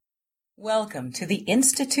Welcome to the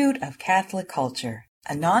Institute of Catholic Culture,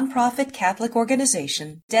 a nonprofit Catholic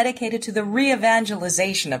organization dedicated to the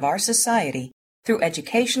re-evangelization of our society through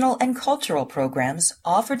educational and cultural programs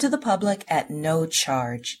offered to the public at no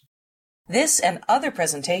charge. This and other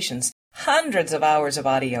presentations, hundreds of hours of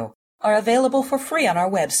audio, are available for free on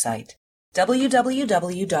our website,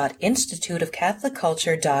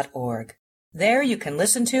 www.instituteofcatholicculture.org. There you can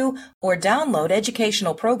listen to or download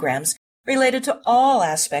educational programs related to all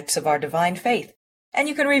aspects of our divine faith, and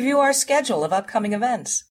you can review our schedule of upcoming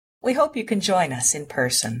events. We hope you can join us in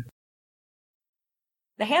person.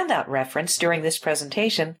 The handout reference during this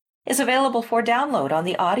presentation is available for download on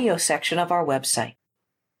the audio section of our website.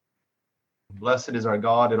 Blessed is our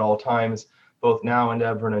God at all times, both now and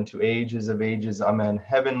ever, and unto ages of ages. Amen.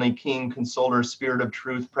 Heavenly King, Consoler, Spirit of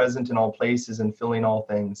truth, present in all places and filling all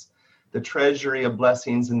things, the treasury of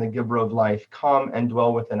blessings and the giver of life, come and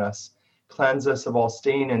dwell within us. Cleanse us of all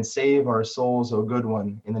stain and save our souls, O good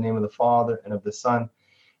one, in the name of the Father, and of the Son,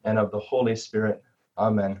 and of the Holy Spirit.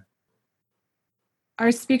 Amen.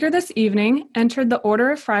 Our speaker this evening entered the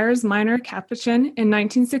Order of Friars Minor Capuchin in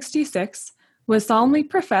 1966, was solemnly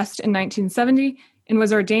professed in 1970, and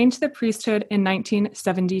was ordained to the priesthood in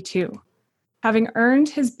 1972. Having earned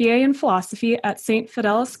his BA in philosophy at St.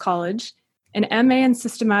 Fidelis College, an MA in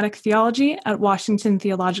systematic theology at Washington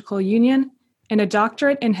Theological Union, and a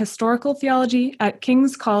doctorate in historical theology at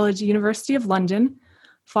King's College, University of London,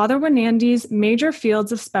 Father Wanandy's major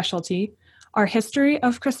fields of specialty are history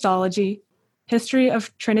of Christology, history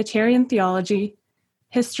of Trinitarian theology,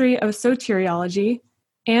 history of soteriology,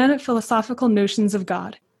 and philosophical notions of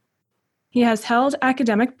God. He has held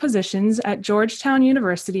academic positions at Georgetown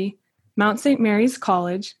University, Mount St. Mary's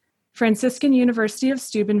College, Franciscan University of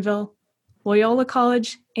Steubenville, Loyola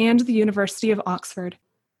College, and the University of Oxford.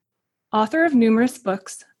 Author of numerous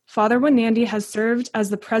books, Father Wanandy has served as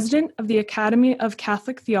the president of the Academy of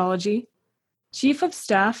Catholic Theology, chief of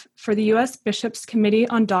staff for the U.S. Bishops' Committee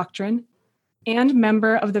on Doctrine, and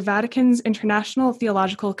member of the Vatican's International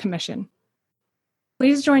Theological Commission.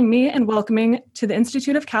 Please join me in welcoming to the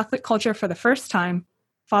Institute of Catholic Culture for the first time,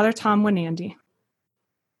 Father Tom Wanandy.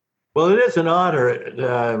 Well, it is an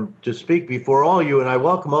honor to speak before all you, and I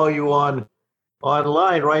welcome all you online.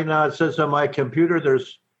 Right now, it says on my computer,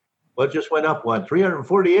 there's what just went up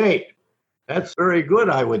 348. That's very good,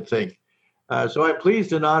 I would think. So I'm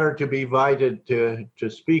pleased and honored to be invited to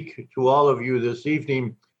speak to all of you this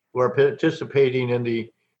evening who are participating in the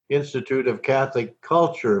Institute of Catholic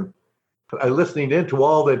Culture. Listening into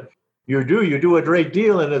all that you do a great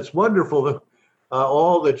deal, and it's wonderful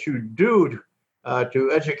all that you do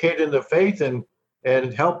to educate in the faith and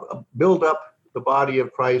help build up the body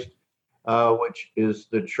of Christ, which is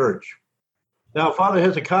the church. Now, Father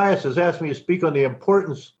Hezekiah has asked me to speak on the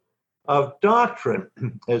importance of doctrine,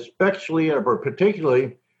 especially or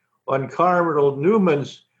particularly on Cardinal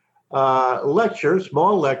Newman's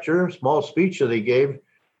small speech that he gave,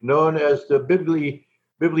 known as the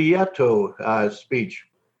Biblietto speech,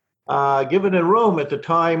 given in Rome at the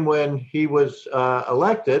time when he was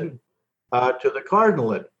elected to the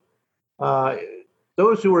cardinalate.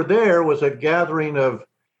 Those who were there was a gathering of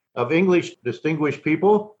English distinguished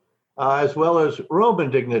people, as well as Roman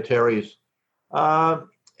dignitaries.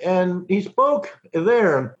 And he spoke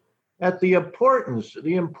there at the importance,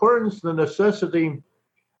 the necessity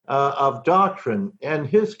of doctrine, and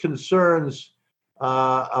his concerns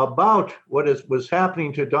about what was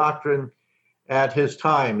happening to doctrine at his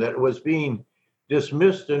time, that was being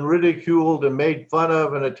dismissed and ridiculed and made fun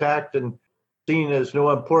of and attacked and seen as no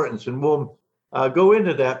importance. And we'll go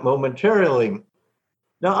into that momentarily.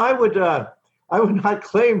 Now, I would not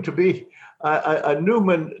claim to be a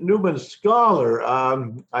Newman scholar.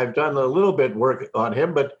 I've done a little bit work on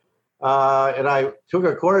him, but and I took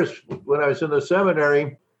a course when I was in the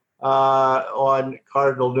seminary on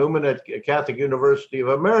Cardinal Newman at Catholic University of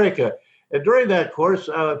America. And during that course,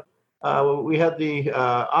 we had the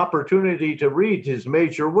opportunity to read his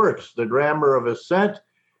major works, The Grammar of Assent,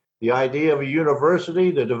 The Idea of a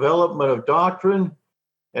University, The Development of Doctrine,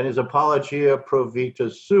 and his Apologia Pro Vita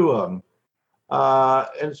Suam.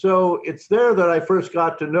 And so it's there that I first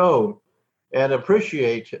got to know and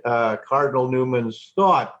appreciate Cardinal Newman's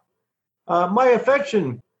thought. My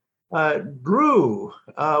affection grew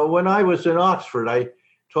when I was in Oxford. I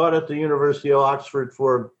taught at the University of Oxford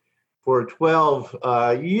for 12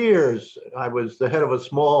 years. I was the head of a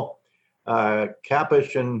small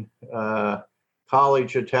Capuchin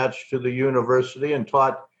college attached to the university and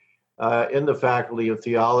taught in the Faculty of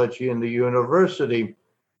Theology in the university.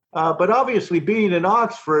 But obviously, being in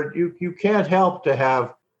Oxford, you can't help to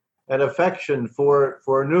have an affection for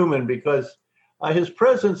Newman, because his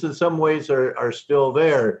presence in some ways are still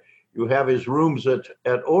there. You have his rooms at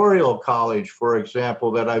Oriel College, for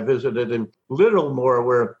example, that I visited in Littlemore,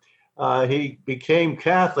 where he became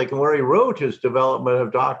Catholic and where he wrote his development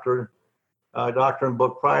of doctrine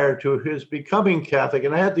book prior to his becoming Catholic.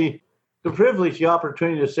 And I had the privilege, the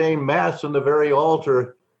opportunity to say Mass on the very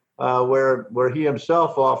altar where he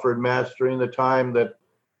himself offered Mass during the time that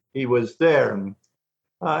he was there.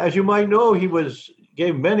 As you might know, he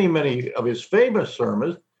gave many of his famous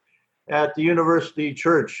sermons at the University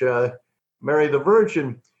Church, Mary the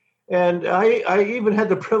Virgin. And I even had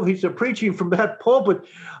the privilege of preaching from that pulpit.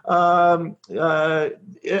 In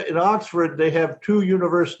Oxford, they have 2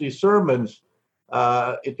 university sermons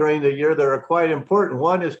during the year that are quite important.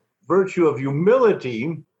 One is Virtue of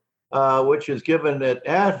Humility, which is given at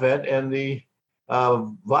Advent, and the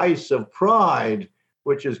Vice of Pride,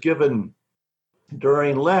 which is given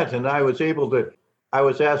during Lent. And I was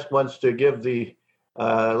asked once to give the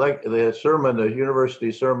sermon, the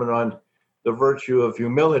university sermon on the virtue of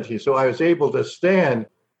humility. So I was able to stand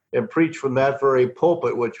and preach from that very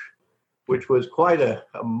pulpit, which was quite a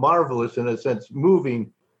marvelous, in a sense,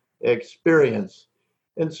 moving experience.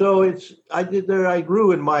 And so I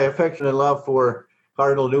grew in my affection and love for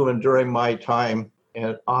Cardinal Newman during my time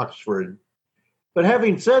at Oxford. But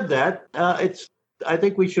having said that, I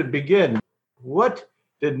think we should begin. What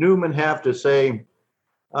did Newman have to say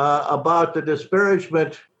about the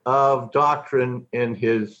disparagement of doctrine in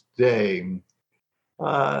his day?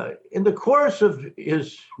 In the course of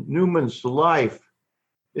Newman's life,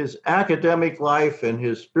 his academic life and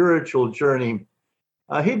his spiritual journey,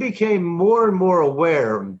 he became more and more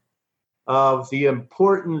aware of the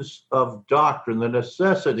importance of doctrine, the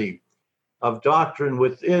necessity of doctrine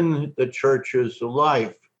within the church's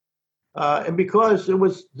life. And because it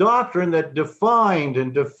was doctrine that defined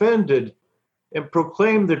and defended and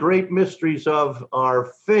proclaimed the great mysteries of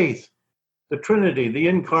our faith, the Trinity, the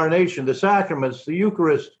Incarnation, the sacraments, the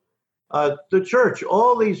Eucharist, the Church,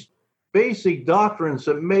 all these basic doctrines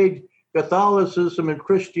that made Catholicism and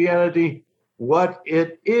Christianity what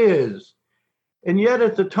it is. And yet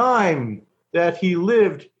at the time that he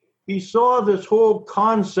lived, he saw this whole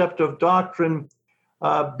concept of doctrine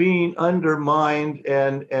being undermined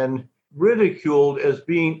and ridiculed as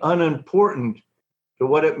being unimportant to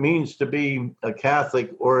what it means to be a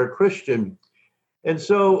Catholic or a Christian. And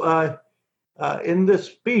so in this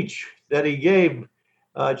speech that he gave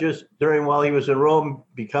just while he was in Rome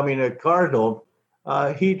becoming a cardinal,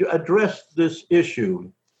 he addressed this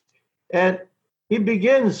issue. And he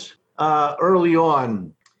begins early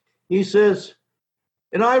on. He says,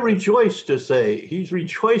 and I rejoice to say, he's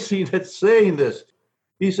rejoicing at saying this.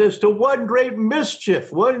 He says, to one great mischief,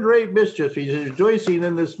 he's rejoicing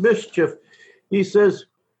in this mischief. He says,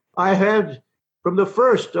 I had from the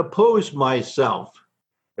first opposed myself.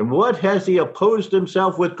 And what has he opposed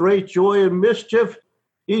himself with great joy and mischief?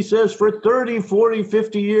 He says, for 30, 40,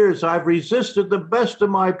 50 years, I've resisted the best of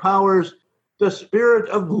my powers the spirit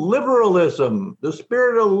of liberalism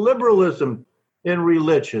in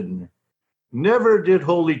religion. Never did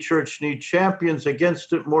Holy Church need champions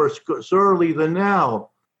against it more sorely than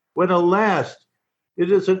now, when alas,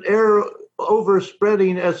 it is an error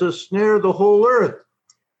overspreading as a snare the whole earth.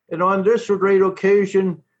 And on this great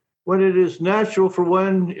occasion, when it is natural for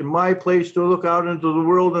one in my place to look out into the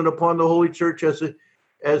world and upon the Holy Church as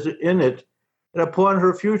in it, and upon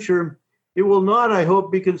her future, it will not, I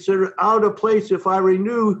hope, be considered out of place if I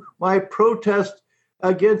renew my protest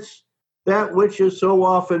against that which is so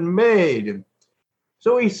often made.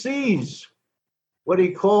 So he sees what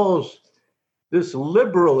he calls this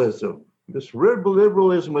liberalism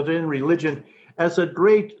within religion as a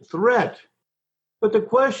great threat. But the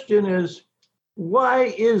question is,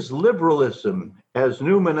 why is liberalism, as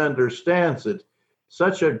Newman understands it,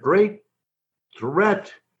 such a great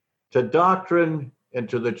threat to doctrine and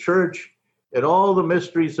to the church and all the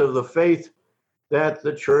mysteries of the faith that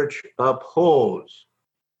the church upholds?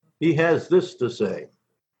 He has this to say.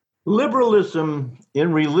 Liberalism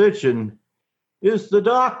in religion is the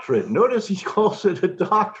doctrine. Notice he calls it a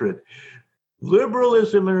doctrine.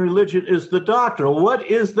 Liberalism in religion is the doctrine. What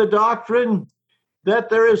is the doctrine?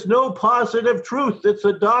 That there is no positive truth. It's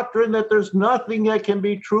a doctrine that there's nothing that can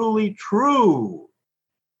be truly true.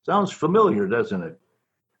 Sounds familiar, doesn't it?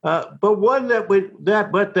 But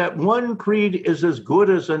that one creed is as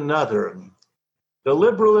good as another. The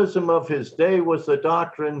liberalism of his day was the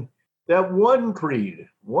doctrine that one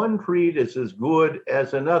creed is as good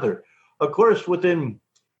as another. Of course, within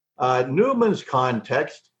Newman's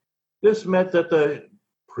context, this meant that the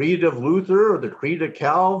creed of Luther or the creed of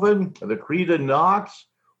Calvin or the creed of Knox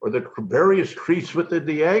or the various creeds within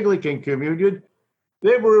the Anglican Communion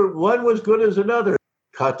One was good as another.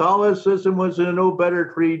 Catholicism was in no better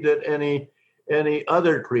creed than any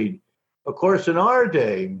other creed. Of course, in our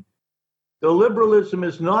day, the liberalism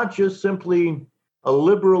is not just simply a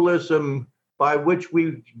liberalism by which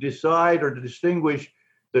we decide or distinguish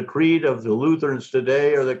the creed of the Lutherans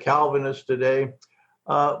today or the Calvinists today,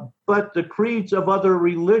 but the creeds of other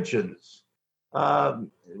religions.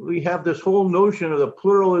 We have this whole notion of the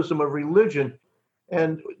pluralism of religion,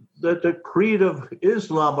 and that the creed of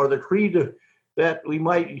Islam or the creed that we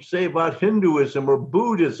might say about Hinduism or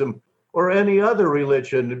Buddhism or any other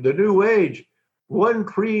religion, the New Age, one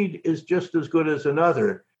creed is just as good as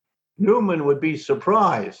another. Newman would be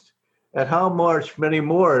surprised at how many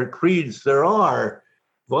more creeds there are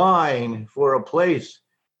vying for a place,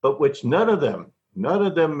 but which none of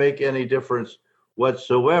them make any difference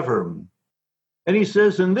whatsoever. And he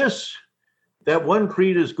says in this, that one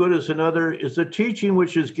creed as good as another is a teaching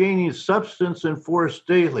which is gaining substance and force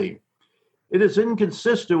daily. It is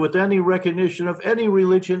inconsistent with any recognition of any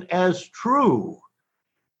religion as true.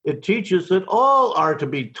 It teaches that all are to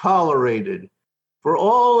be tolerated, for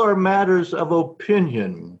all are matters of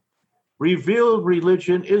opinion. Revealed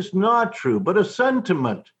religion is not true, but a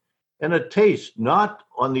sentiment and a taste, not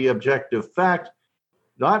on the objective fact,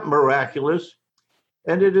 not miraculous.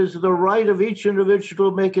 And it is the right of each individual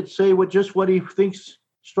to make it say what he thinks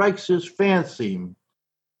strikes his fancy.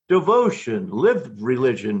 Devotion, lived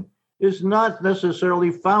religion, is not necessarily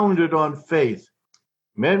founded on faith.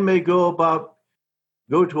 Men may go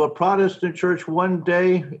to a Protestant church one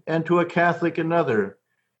day and to a Catholic another.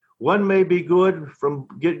 One may be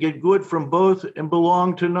get good from both and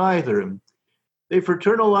belong to neither. They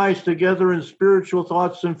fraternize together in spiritual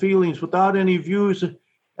thoughts and feelings without any views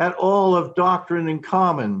at all of doctrine in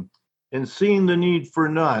common, and seeing the need for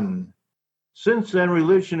none. Since then,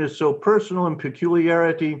 religion is so personal in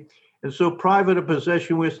peculiarity and so private a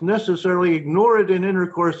possession, we must necessarily ignore it in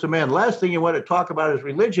intercourse to man. Last thing you want to talk about is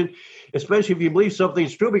religion, especially if you believe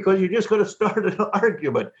something's true, because you're just going to start an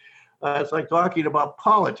argument. It's like talking about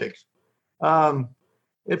politics.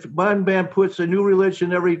 If one man puts a new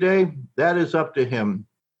religion every day, that is up to him.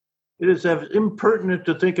 It is as impertinent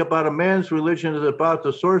to think about a man's religion as about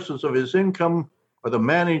the sources of his income or the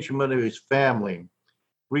management of his family.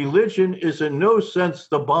 Religion is in no sense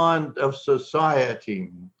the bond of society.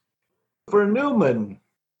 For Newman,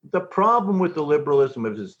 the problem with the liberalism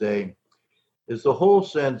of his day is the whole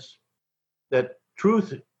sense that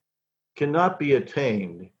truth cannot be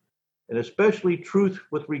attained, and especially truth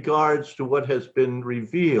with regards to what has been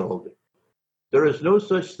revealed. There is no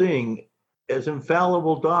such thing as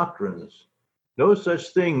infallible doctrines, no such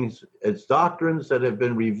things as doctrines that have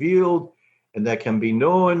been revealed and that can be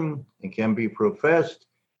known and can be professed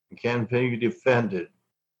and can be defended.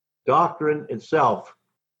 Doctrine itself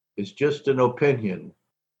is just an opinion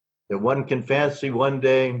that one can fancy one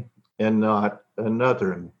day and not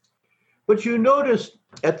another. But you notice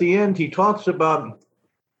at the end he talks about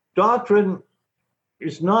doctrine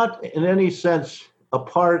is not in any sense a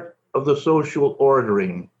part of the social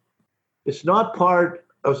ordering. It's not part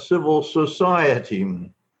of civil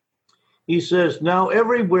society. He says, now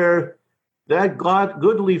everywhere that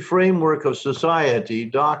goodly framework of society,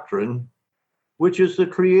 doctrine, which is the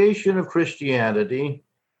creation of Christianity,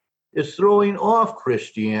 is throwing off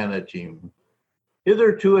Christianity.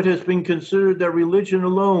 Hitherto it has been considered that religion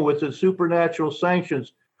alone with its supernatural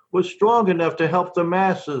sanctions was strong enough to help the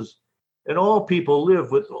masses and all people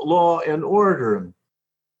live with law and order.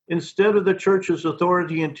 Instead of the church's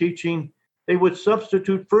authority and teaching, they would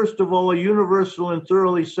substitute, first of all, a universal and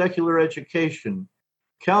thoroughly secular education,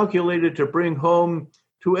 calculated to bring home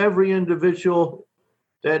to every individual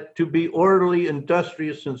that to be orderly,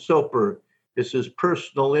 industrious, and sober is his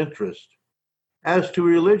personal interest. As to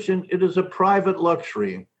religion, it is a private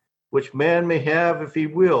luxury, which man may have if he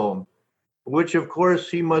will, which of course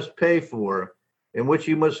he must pay for, and which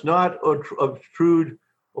he must not obtrude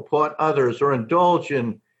upon others or indulge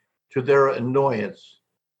in to their annoyance.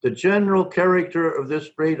 The general character of this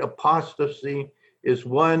great apostasy is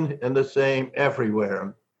one and the same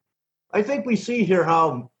everywhere. I think we see here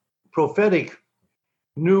how prophetic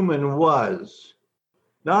Newman was,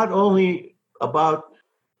 not only about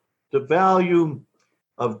the value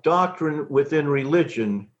of doctrine within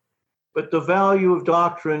religion, but the value of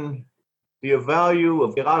doctrine, the value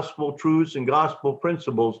of gospel truths and gospel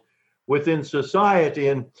principles within society.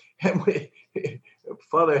 And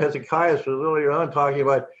Father Hezekiah was earlier on talking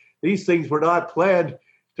about these things were not planned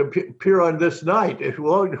to appear on this night.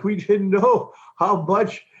 We didn't know how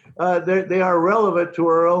much they are relevant to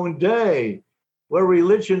our own day, where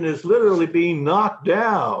religion is literally being knocked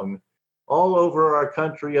down all over our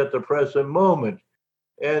country at the present moment.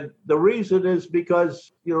 And the reason is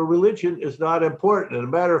because, religion is not important. As a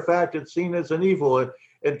matter of fact, it's seen as an evil.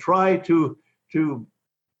 And try to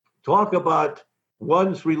talk about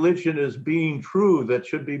one's religion as being true, that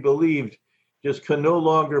should be believed, just can no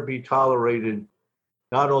longer be tolerated,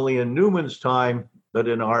 not only in Newman's time, but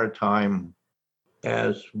in our time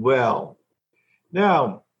as well.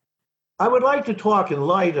 Now, I would like to talk in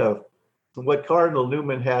light of what Cardinal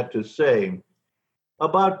Newman had to say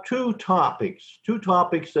about two topics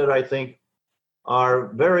that I think are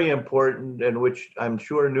very important and which I'm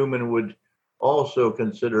sure Newman would also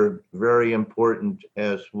consider very important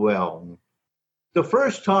as well. The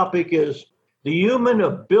first topic is the human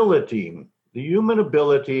ability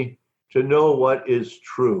to know what is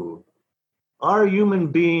true. Are human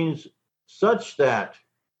beings such that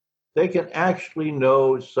they can actually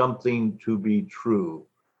know something to be true?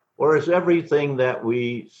 Or is everything that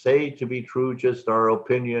we say to be true just our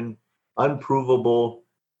opinion, unprovable,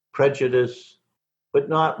 prejudice, but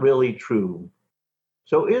not really true?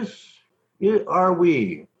 So are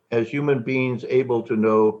we, as human beings, able to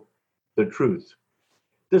know the truth?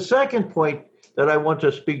 The second point that I want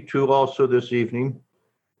to speak to also this evening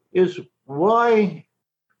is why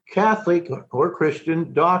Catholic or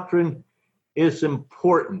Christian doctrine is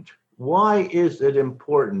important. Why is it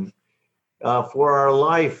important for our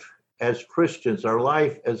life as Christians, our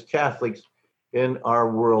life as Catholics in our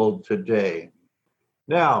world today?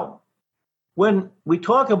 Now, when we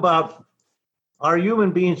talk about are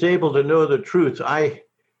human beings able to know the truth,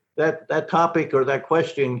 that topic or that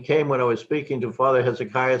question came when I was speaking to Father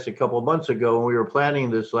Hezekiah a couple of months ago when we were planning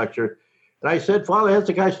this lecture. And I said, Father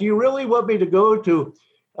Hezekiah, do you really want me to go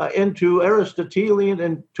into Aristotelian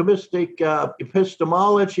and Thomistic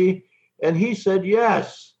epistemology? And he said,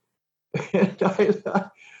 yes. And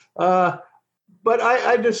but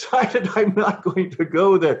I decided I'm not going to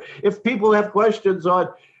go there. If people have questions on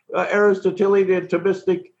Aristotelian and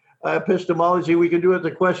Thomistic epistemology, we can do it at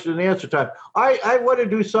the question and answer time. I want to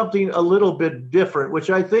do something a little bit different, which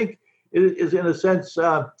I think is in a sense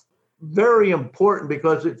very important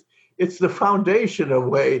because it's the foundation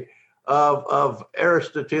of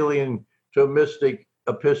Aristotelian Thomistic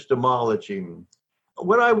epistemology.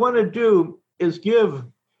 What I want to do is give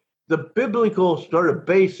the biblical sort of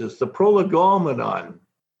basis, the prolegomena,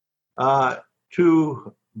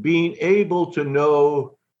 to being able to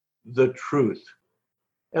know the truth.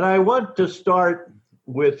 And I want to start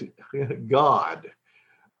with God.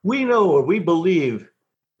 We know or we believe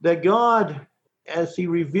that God, as he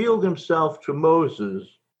revealed himself to Moses,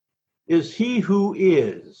 is he who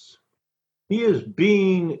is. He is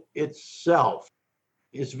being itself.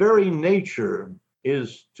 His very nature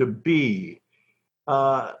is to be.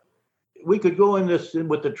 We could go in this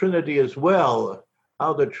with the Trinity as well,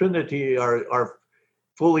 how the Trinity are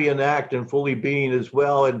fully in act and fully being as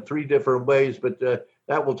well in three different ways, but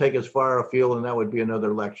that will take us far afield, and that would be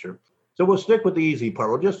another lecture. So we'll stick with the easy part.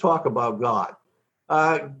 We'll just talk about God.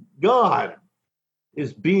 God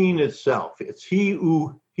is being itself. It's he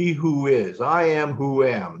who is. I am who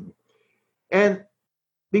am. And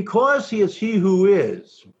because he is he who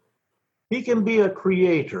is, he can be a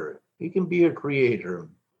creator. He can be a creator.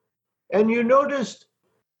 And you noticed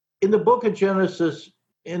in the book of Genesis,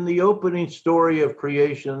 in the opening story of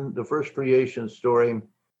creation, the first creation story,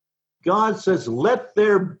 God says, let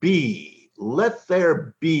there be, let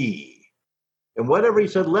there be. And whatever he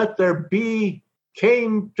said, let there be,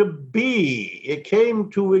 came to be. It came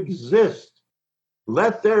to exist.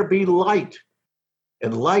 Let there be light,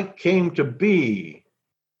 and light came to be.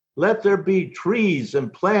 Let there be trees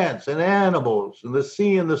and plants and animals and the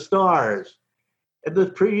sea and the stars. And the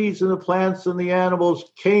trees and the plants and the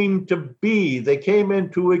animals came to be. They came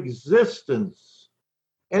into existence.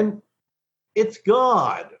 And it's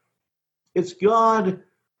God. It's God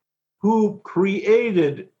who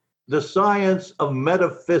created the science of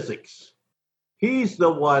metaphysics. He's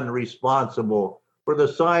the one responsible for the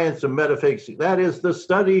science of metaphysics. That is the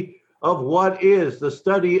study of what is, the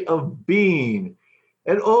study of being.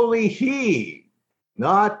 And only he,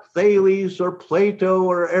 not Thales or Plato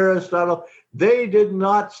or Aristotle, they did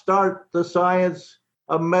not start the science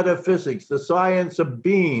of metaphysics, the science of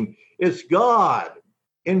being. It's God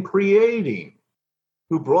in creating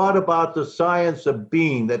who brought about the science of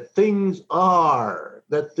being, that things are,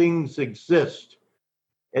 that things exist.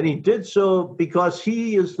 And he did so because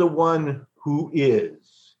he is the one who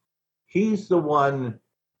is. He's the one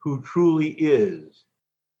who truly is.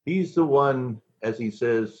 He's the one, as he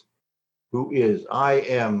says, who is. I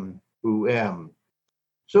am who am.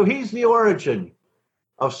 So he's the origin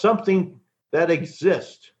of something that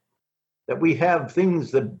exists, that we have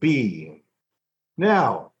things that be.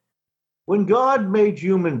 Now, When God made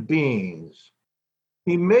human beings,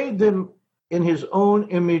 he made them in his own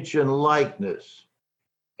image and likeness.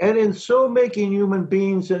 And in so making human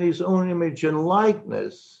beings in his own image and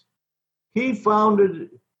likeness, he founded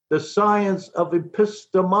the science of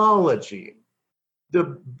epistemology,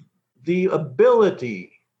 the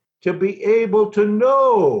ability to be able to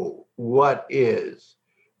know what is.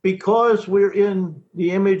 Because we're in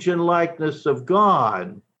the image and likeness of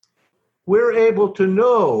God, we're able to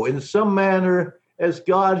know in some manner as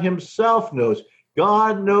God himself knows.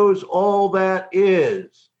 God knows all that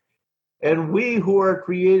is. And we who are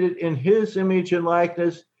created in his image and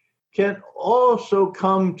likeness can also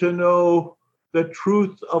come to know the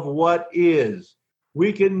truth of what is.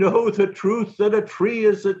 We can know the truth that a tree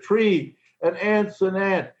is a tree, an ant's an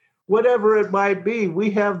ant, whatever it might be.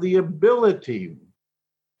 We have the ability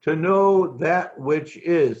to know that which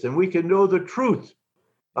is, and we can know the truth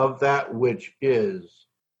of that which is.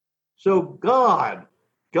 So God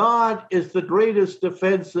is the greatest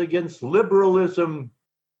defense against liberalism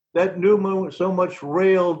that Newman so much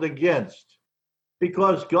railed against,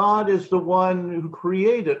 because God is the one who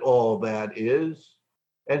created all that is,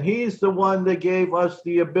 and he's the one that gave us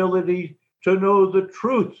the ability to know the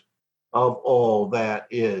truth of all that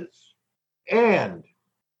is. And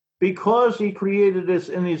because he created us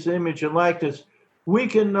in his image and likeness, we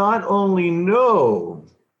can not only know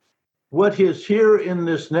what is here in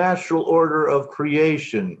this natural order of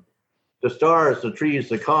creation, the stars, the trees,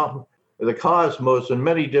 the cosmos in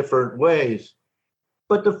many different ways,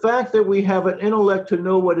 but the fact that we have an intellect to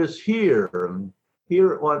know what is here on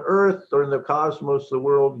earth or in the cosmos, the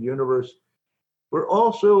world, the universe, we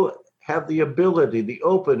also have the ability, the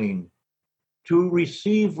opening to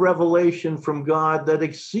receive revelation from God that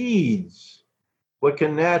exceeds what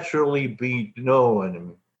can naturally be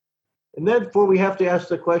known. And therefore we have to ask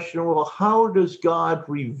the question, well, how does God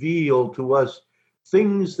reveal to us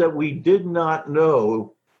things that we did not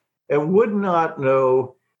know and would not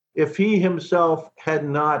know if he himself had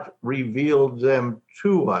not revealed them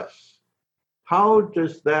to us? How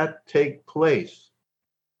does that take place?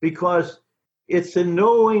 Because it's in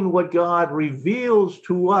knowing what God reveals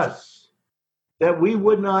to us that we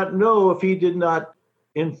would not know if he did not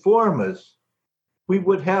inform us. We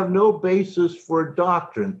would have no basis for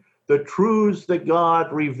doctrine. The truths that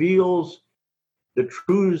God reveals, the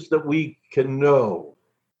truths that we can know.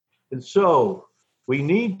 And so we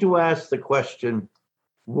need to ask the question,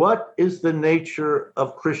 what is the nature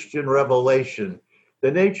of Christian revelation?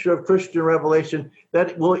 The nature of Christian revelation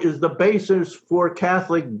that is the basis for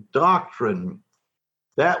Catholic doctrine,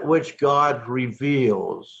 that which God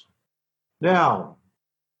reveals. Now,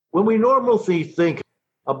 when we normally think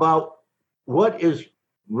about what is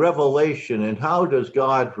revelation and how does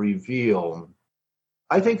God reveal,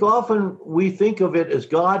 I think often we think of it as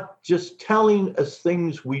God just telling us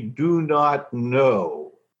things we do not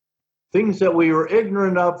know, things that we were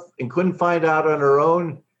ignorant of and couldn't find out on our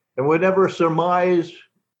own and would never surmise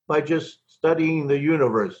by just studying the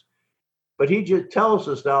universe. But he just tells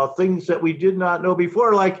us now things that we did not know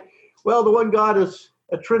before, like, well, the one God is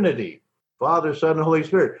a Trinity, Father, Son, and Holy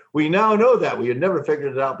Spirit. We now know that. We had never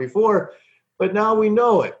figured it out before, but now we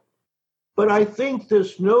know it. But I think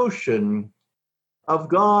this notion of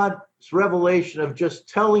God's revelation of just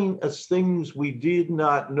telling us things we did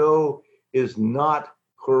not know is not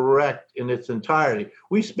correct in its entirety.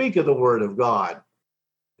 We speak of the Word of God.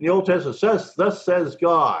 The Old Testament says, thus says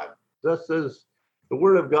God. Thus says, the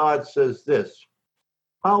Word of God says this.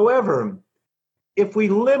 However, if we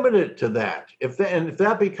limit it to that, if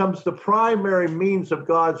that becomes the primary means of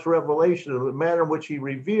God's revelation, the manner in which he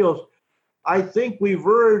reveals, I think we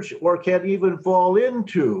verge or can even fall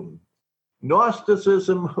into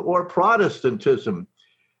Gnosticism or Protestantism,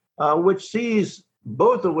 which sees,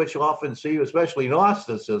 both of which often see, especially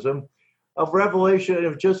Gnosticism, of revelation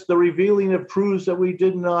of just the revealing of truths that we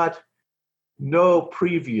did not know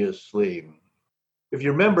previously. If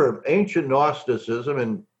you remember ancient Gnosticism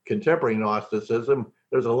and contemporary Gnosticism,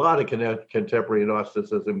 there's a lot of contemporary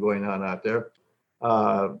Gnosticism going on out there.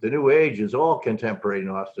 The New Age is all contemporary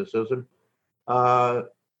Gnosticism.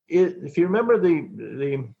 If you remember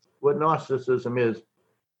what Gnosticism is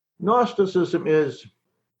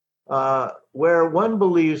where one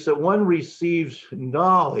believes that one receives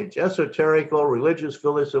knowledge, esoterical, religious,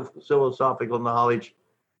 philosophical knowledge,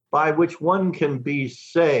 by which one can be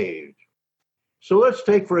saved. So let's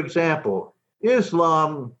take, for example,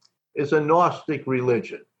 Islam is a Gnostic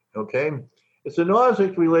religion, okay? It's a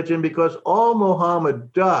Gnostic religion because all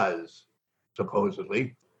Muhammad does,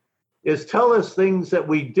 supposedly, is tell us things that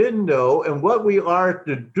we didn't know and what we are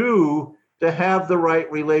to do to have the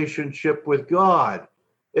right relationship with God.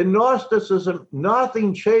 In Gnosticism,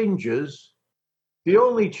 nothing changes. The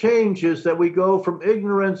only change is that we go from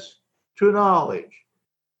ignorance to knowledge.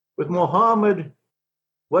 With Muhammad,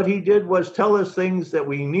 what he did was tell us things that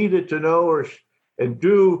we needed to know and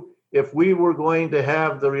do if we were going to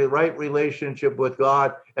have the right relationship with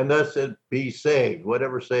God and thus be saved,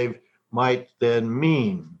 whatever saved might then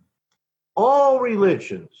mean. All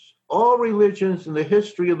religions in the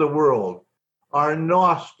history of the world are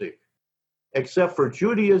Gnostic, except for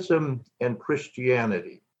Judaism and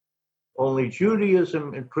Christianity. Only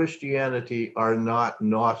Judaism and Christianity are not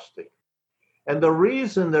Gnostic. And the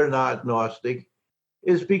reason they're not Gnostic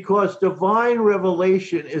is because divine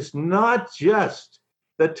revelation is not just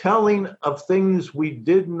the telling of things we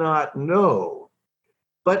did not know,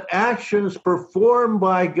 but actions performed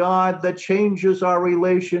by God that changes our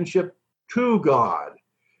relationship to God.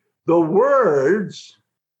 The words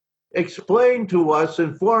explain to us,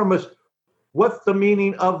 inform us what the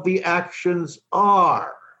meaning of the actions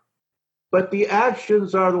are. But the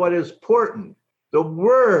actions are what is important. The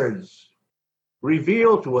words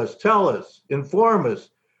reveal to us, tell us, inform us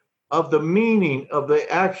of the meaning of the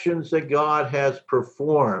actions that God has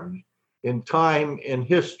performed in time in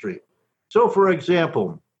history. So, for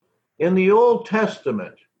example, in the Old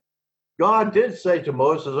Testament, God did say to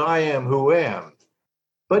Moses, I am who am.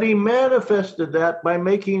 But he manifested that by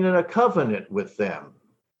making a covenant with them.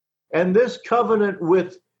 And this covenant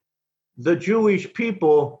with the Jewish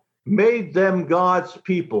people made them God's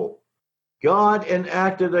people. God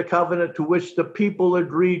enacted a covenant to which the people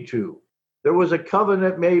agreed to. There was a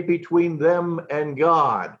covenant made between them and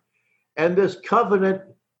God. And this covenant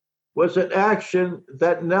was an action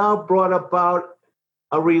that now brought about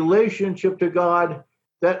a relationship to God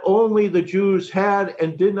that only the Jews had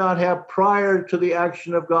and did not have prior to the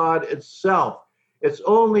action of God itself. It's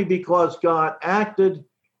only because God acted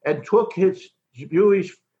and took his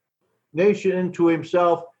Jewish nation into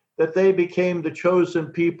himself that they became the chosen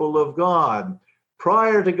people of God.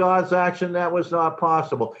 Prior to God's action, that was not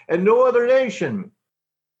possible. And no other nation,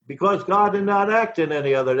 because God did not act in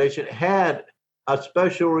any other nation, had a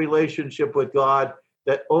special relationship with God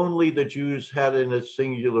that only the Jews had in a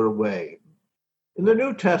singular way. In the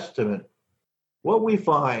New Testament, what we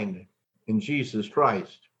find in Jesus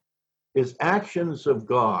Christ is actions of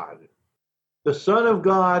God. The Son of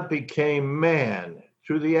God became man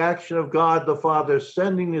through the action of God the Father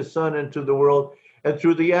sending his Son into the world, and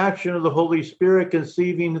through the action of the Holy Spirit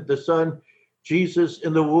conceiving the Son, Jesus,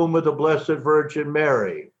 in the womb of the Blessed Virgin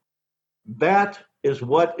Mary. That is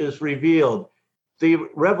what is revealed. The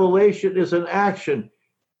revelation is an action,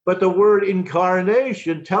 but the word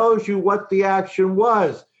incarnation tells you what the action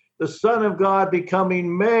was. The Son of God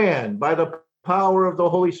becoming man by the power of the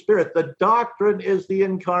Holy Spirit. The doctrine is the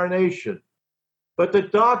incarnation, but the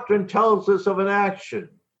doctrine tells us of an action.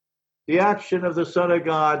 The action of the Son of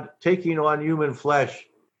God taking on human flesh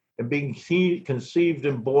and being conceived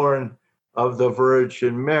and born of the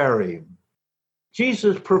Virgin Mary.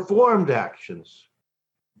 Jesus performed actions,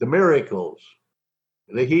 the miracles,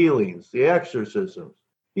 the healings, the exorcisms.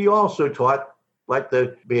 He also taught, like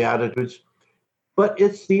the Beatitudes, but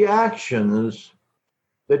it's the actions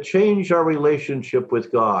that change our relationship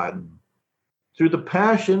with God. Through the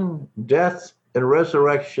passion, death, and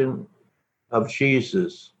resurrection of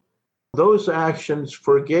Jesus, those actions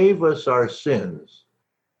forgave us our sins.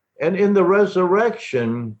 And in the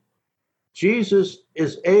resurrection, Jesus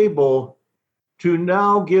is able to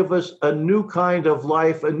now give us a new kind of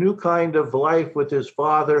life with his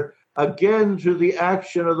Father, again through the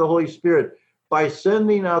action of the Holy Spirit, by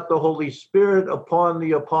sending out the Holy Spirit upon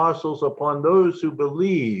the apostles, upon those who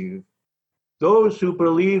believe. Those who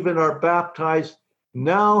believe and are baptized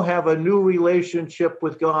now have a new relationship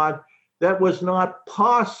with God that was not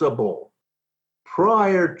possible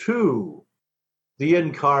prior to the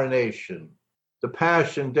incarnation, the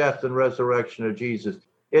passion, death, and resurrection of Jesus.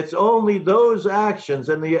 It's only those actions,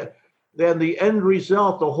 and then the end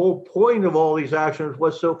result, the whole point of all these actions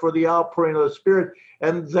was so for the outpouring of the Spirit.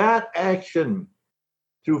 And that action,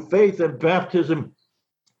 through faith and baptism,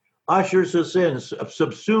 ushers us in,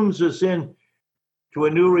 subsumes us in to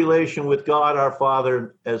a new relation with God our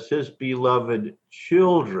Father as his beloved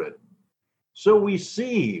children. So we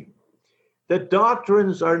see that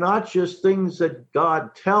doctrines are not just things that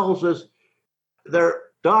God tells us, they're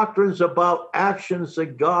doctrines about actions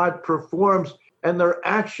that God performs, and they're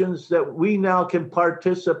actions that we now can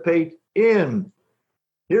participate in.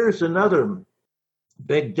 Here's another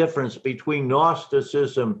big difference between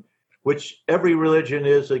Gnosticism, which every religion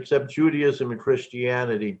is except Judaism and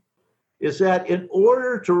Christianity, is that in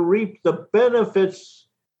order to reap the benefits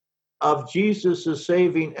of Jesus'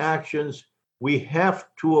 saving actions, we have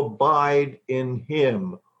to abide in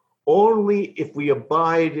him. Only if we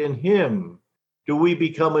abide in him do we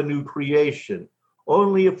become a new creation.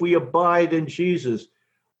 Only if we abide in Jesus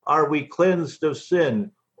are we cleansed of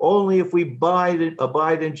sin. Only if we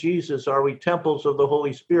abide in Jesus are we temples of the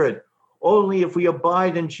Holy Spirit. Only if we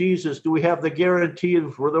abide in Jesus do we have the guarantee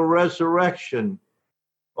for the resurrection.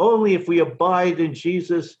 Only if we abide in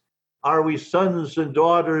Jesus are we sons and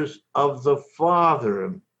daughters of the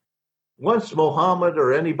Father. Once Muhammad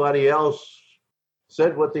or anybody else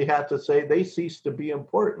said what they had to say, they ceased to be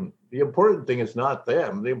important. The important thing is not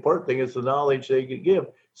them. The important thing is the knowledge they could give.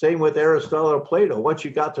 Same with Aristotle or Plato. Once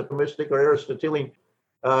you got to Thomistic or Aristotelian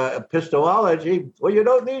epistemology, well, you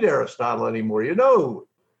don't need Aristotle anymore, you know.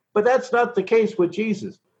 But that's not the case with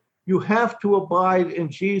Jesus. You have to abide in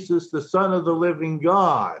Jesus, the Son of the living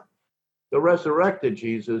God, the resurrected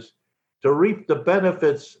Jesus, to reap the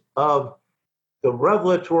benefits of the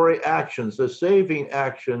revelatory actions, the saving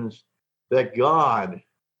actions that God,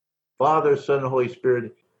 Father, Son, and Holy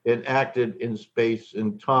Spirit enacted in space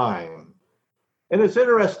and time. And it's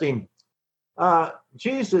interesting,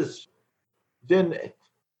 Jesus didn't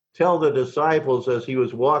tell the disciples as he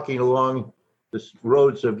was walking along the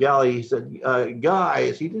roads of Galilee, he said,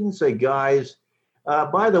 guys, he didn't say guys.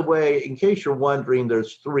 By the way, in case you're wondering,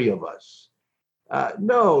 there's three of us.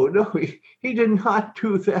 No, he did not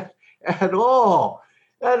do that at all.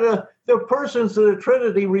 And the persons of the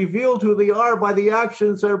Trinity revealed who they are by the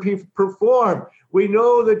actions that are performed. We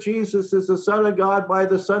know that Jesus is the Son of God by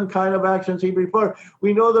the Son kind of actions he performed.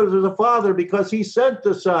 We know there's a Father because he sent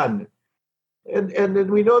the Son. And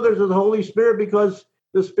then we know there's the Holy Spirit because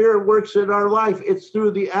the Spirit works in our life. It's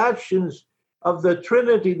through the actions of the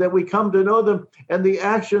Trinity that we come to know them. And the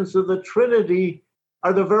actions of the Trinity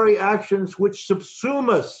are the very actions which subsume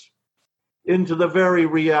us into the very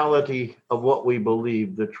reality of what we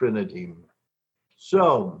believe, the Trinity.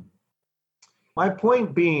 So, my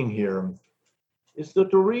point being here is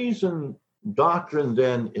that the reason doctrine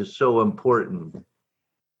then is so important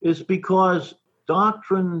is because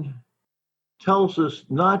doctrine tells us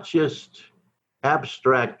not just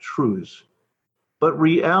abstract truths, but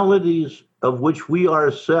realities of which we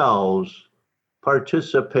ourselves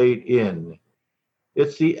participate in.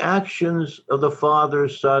 It's the actions of the Father,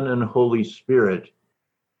 Son, and Holy Spirit.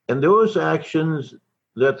 And those actions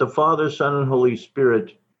that the Father, Son, and Holy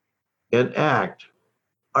Spirit enact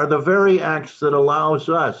are the very acts that allows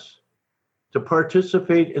us to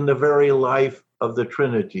participate in the very life of the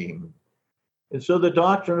Trinity. And so the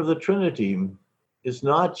doctrine of the Trinity is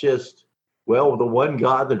not just, well, the one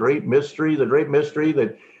God, the great mystery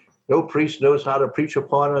that no priest knows how to preach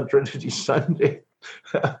upon on Trinity Sunday.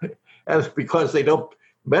 And it's because they don't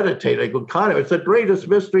meditate. They go, kind of, it's the greatest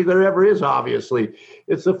mystery there ever is, obviously.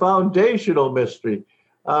 It's the foundational mystery.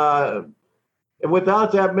 And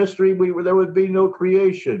without that mystery, there would be no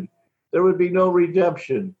creation. There would be no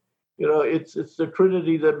redemption. You know, it's the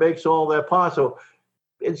Trinity that makes all that possible.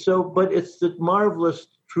 And so, but it's the marvelous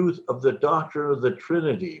truth of the doctrine of the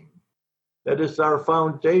Trinity that is our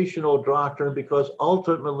foundational doctrine, because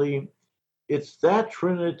ultimately it's that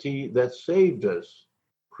Trinity that saved us,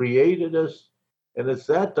 created us, and it's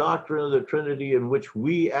that doctrine of the Trinity in which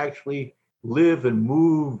we actually live and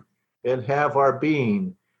move and have our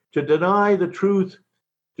being. To deny the truth,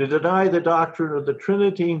 to deny the doctrine of the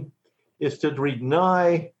Trinity, is to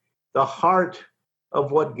deny the heart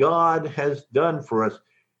of what God has done for us,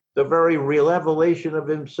 the very revelation of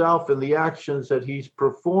himself and the actions that he's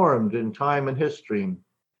performed in time and history.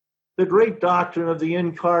 The great doctrine of the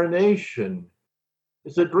incarnation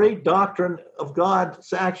is the great doctrine of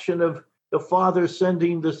God's action of the Father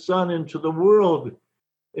sending the Son into the world,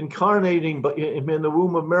 incarnating him in the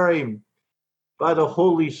womb of Mary by the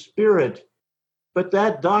Holy Spirit. But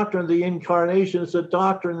that doctrine of the incarnation is a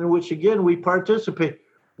doctrine in which, again, we participate.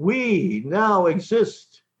 We now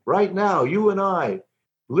exist, right now, you and I,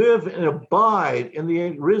 live and abide in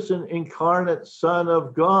the risen incarnate Son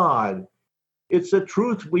of God. It's a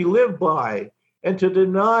truth we live by. And to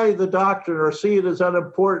deny the doctrine or see it as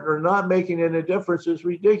unimportant or not making any difference is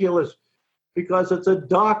ridiculous, because it's a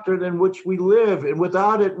doctrine in which we live. And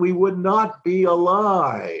without it, we would not be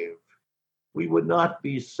alive. We would not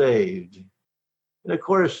be saved. And of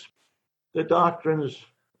course, the doctrines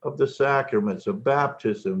of the sacraments, of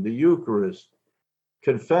baptism, the Eucharist,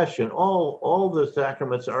 confession, all the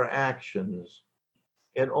sacraments are actions.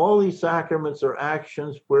 And all these sacraments are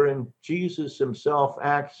actions wherein Jesus himself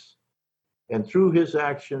acts, and through his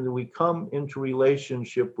action we come into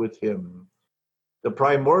relationship with him. The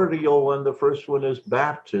primordial one, the first one, is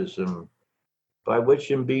baptism. by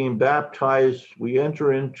which in being baptized we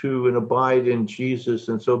enter into and abide in Jesus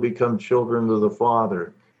and so become children of the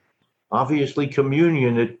Father. Obviously,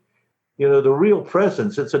 communion, the real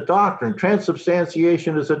presence, it's a doctrine.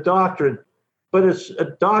 Transubstantiation is a doctrine, but it's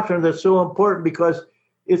a doctrine that's so important because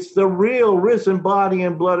it's the real risen body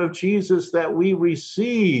and blood of Jesus that we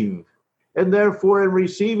receive. And therefore, in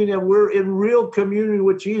receiving it, we're in real communion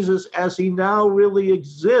with Jesus as he now really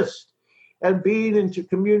exists. And being into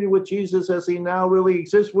communion with Jesus as he now really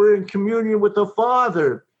exists, we're in communion with the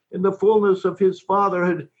Father in the fullness of his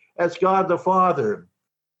fatherhood as God the Father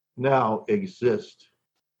now exists.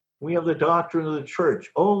 We have the doctrine of the church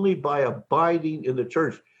only by abiding in the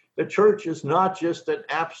church. The church is not just an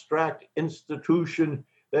abstract institution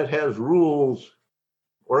that has rules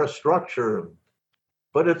or a structure,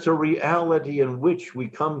 but it's a reality in which we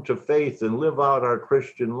come to faith and live out our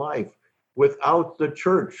Christian life. Without the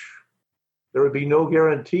church, there would be no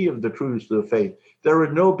guarantee of the truths of the faith. There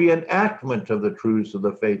would no be enactment of the truths of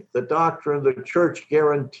the faith. The doctrine of the church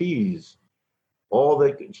guarantees all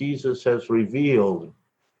that Jesus has revealed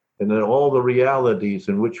and then all the realities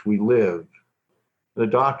in which we live. The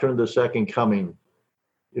doctrine of the second coming.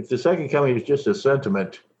 If the second coming is just a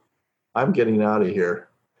sentiment, I'm getting out of here.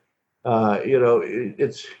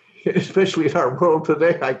 It's especially in our world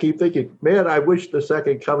today, I keep thinking, man, I wish the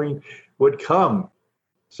second coming would come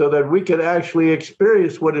so that we could actually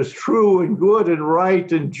experience what is true and good and right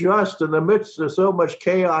and just in the midst of so much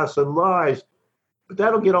chaos and lies. But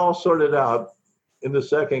that'll get all sorted out in the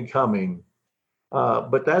second coming.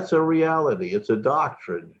 But that's a reality. It's a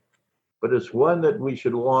doctrine, but it's one that we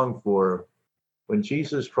should long for when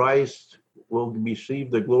Jesus Christ will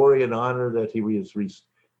receive the glory and honor that he has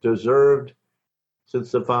deserved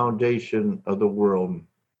since the foundation of the world.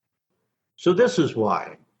 So this is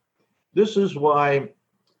why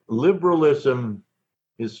liberalism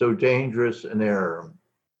is so dangerous an error.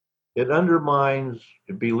 It undermines,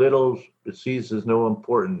 it belittles, it sees as no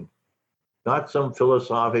important, not some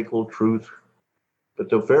philosophical truth, but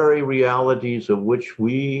the very realities of which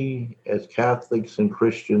we as Catholics and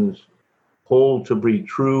Christians hold to be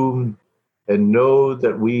true and know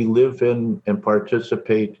that we live in and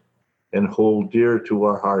participate and hold dear to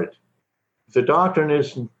our heart. If the doctrine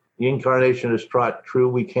is the incarnation is not true,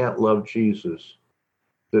 we can't love Jesus.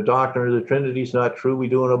 The doctrine of the Trinity is not true, we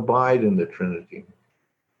don't abide in the Trinity.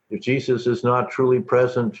 If Jesus is not truly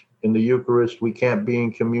present in the Eucharist, we can't be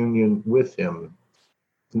in communion with him.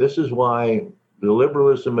 And this is why the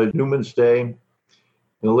liberalism of Newman's day and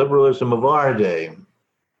the liberalism of our day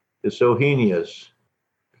is so heinous,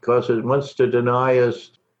 because it wants to deny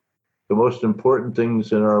us the most important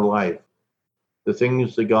things in our life, the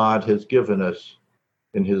things that God has given us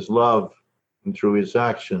in his love and through his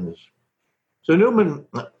actions. So Newman,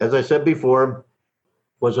 as I said before,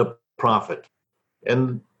 was a prophet.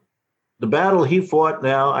 And the battle he fought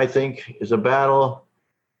now, I think, is a battle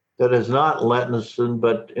that has not lessened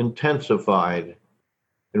but intensified.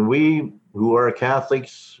 And we who are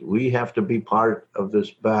Catholics, we have to be part of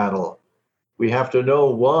this battle. We have to know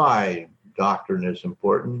why doctrine is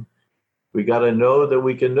important. We got to know that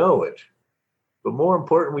we can know it. But more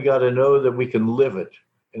important, we got to know that we can live it.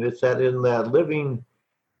 And it's that in that living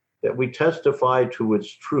that we testify to its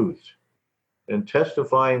truth. And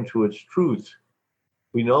testifying to its truth,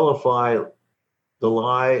 we nullify the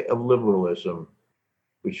lie of liberalism.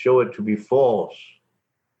 We show it to be false,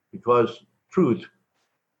 because truth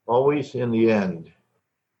always in the end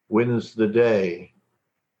wins the day.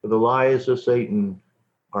 For the lies of Satan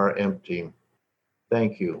are empty.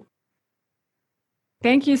 Thank you.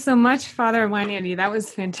 Thank you so much, Father Wanyandy. That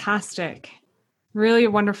was fantastic. Really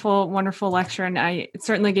a wonderful, wonderful lecture. And it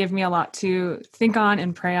certainly gave me a lot to think on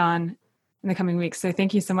and pray on in the coming weeks. So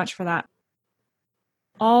thank you so much for that.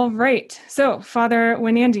 All right. So, Father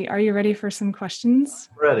Wanyandy, are you ready for some questions?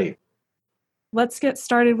 Ready. Let's get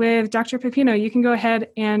started with Dr. Pepino. You can go ahead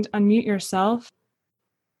and unmute yourself.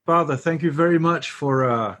 Father, thank you very much for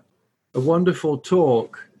a wonderful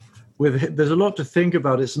talk. There's a lot to think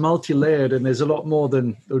about. It's multi-layered, and there's a lot more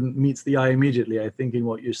than meets the eye immediately, I think, in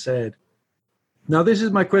what you said. Now, this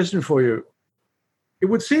is my question for you. It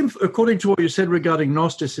would seem, according to what you said regarding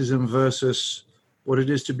Gnosticism versus what it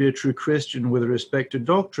is to be a true Christian with respect to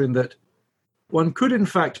doctrine, that one could, in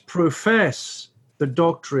fact, profess the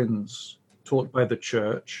doctrines taught by the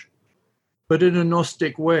Church, but in a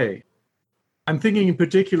Gnostic way. I'm thinking in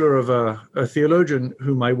particular of a theologian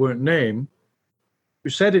whom I won't name, who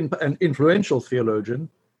said, an influential theologian,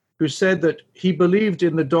 who said that he believed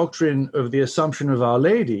in the doctrine of the Assumption of Our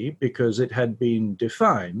Lady because it had been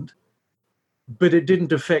defined, but it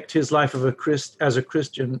didn't affect his life as a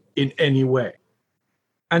Christian in any way.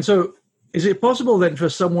 And so Is it possible then for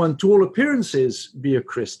someone, to all appearances, be a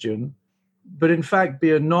Christian, but in fact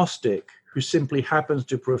be a Gnostic who simply happens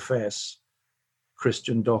to profess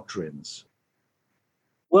Christian doctrines?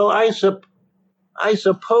 Well, I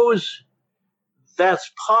suppose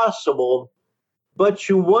that's possible, but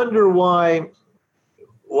you wonder why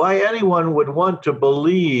anyone would want to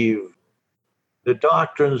believe the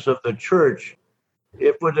doctrines of the church.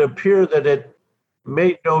 It would appear that it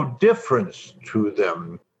made no difference to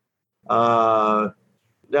them. Now,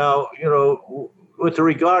 with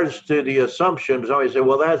regards to the assumptions, I always say,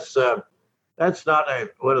 well, that's not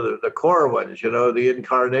one of the core ones, the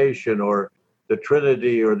incarnation or the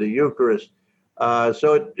Trinity or the Eucharist.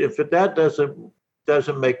 So if that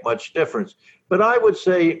doesn't make much difference. But I would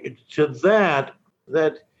say to that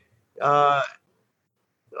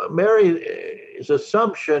Mary's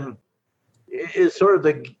assumption is sort of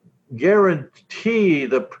the guarantee,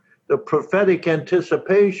 the prophetic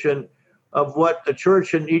anticipation of what the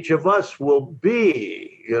church and each of us will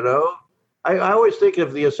be, I always think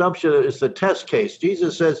of the assumption as the test case.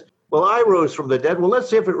 Jesus says, well, I rose from the dead. Well, let's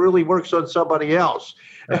see if it really works on somebody else.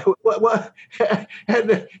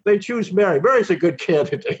 And they choose Mary. Mary's a good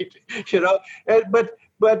candidate,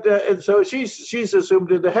 and so she's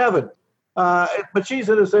assumed into heaven. But she's,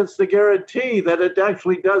 in a sense, the guarantee that it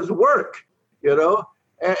actually does work,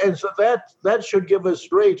 and so that should give us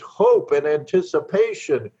great hope and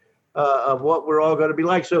anticipation of what we're all going to be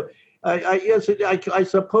like. So I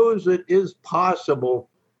suppose it is possible,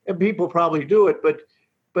 and people probably do it, but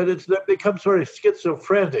it becomes sort of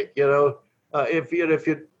schizophrenic, if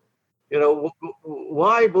you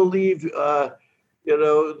why believe that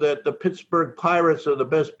the Pittsburgh Pirates are the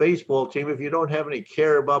best baseball team if you don't have any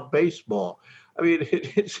care about baseball? I mean,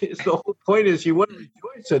 it's the whole point is you want to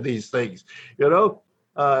rejoice in these things,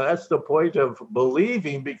 That's the point of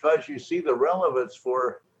believing, because you see the relevance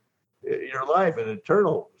for your life and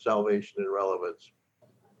eternal salvation and relevance.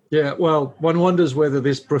 Yeah, well, one wonders whether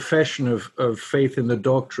this profession of faith in the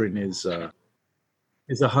doctrine is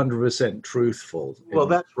 100% truthful. Well,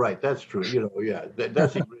 that's right. That's true.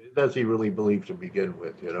 Does he really believe to begin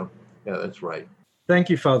with? Yeah, that's right. Thank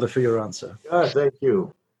you, Father, for your answer. Thank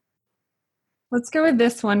you. Let's go with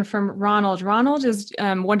this one from Ronald. Ronald is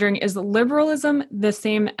wondering, is liberalism the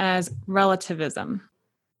same as relativism?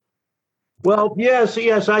 Well, yes,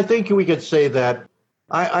 I think we could say that.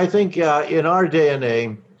 I think in our day and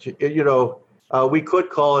age, we could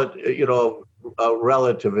call it,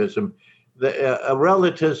 relativism. A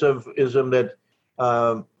relativism that,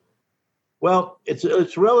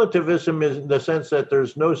 it's relativism in the sense that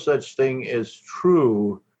there's no such thing as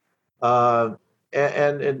true. And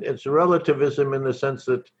it's relativism in the sense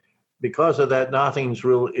that because of that, nothing's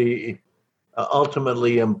really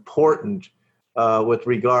ultimately important with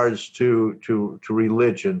regards to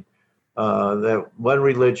religion. That one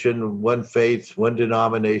religion, one faith, one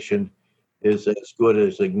denomination is as good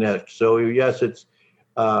as the next. So yes, it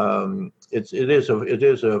is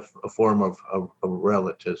a form of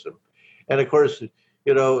relativism, and of course,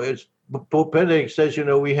 it's Pope Benedict says,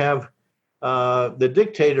 we have the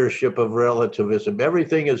dictatorship of relativism.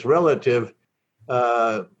 Everything is relative.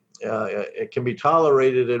 It can be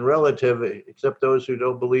tolerated and relative, except those who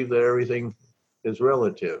don't believe that everything is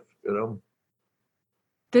relative.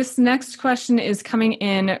 This next question is coming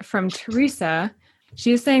in from Teresa.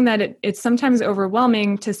 She is saying that it's sometimes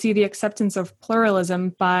overwhelming to see the acceptance of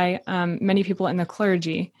pluralism by many people in the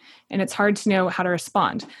clergy, and it's hard to know how to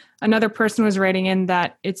respond. Another person was writing in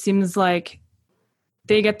that it seems like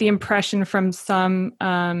they get the impression from some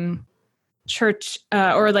church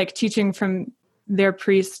or like teaching from their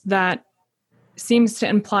priest that seems to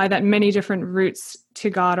imply that many different routes to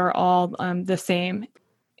God are all the same.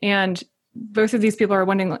 And both of these people are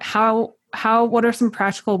wondering what are some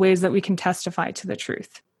practical ways that we can testify to the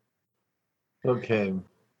truth? Okay.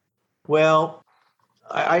 Well,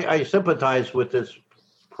 I sympathize with this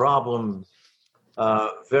problem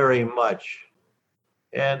very much.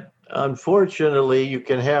 And unfortunately, you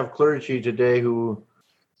can have clergy today who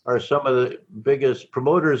are some of the biggest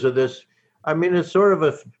promoters of this. I mean, it's sort of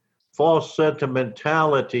a false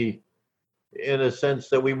sentimentality in a sense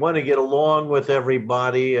that we want to get along with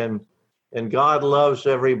everybody and God loves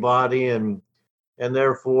everybody, and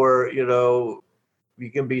therefore, you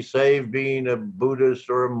can be saved being a Buddhist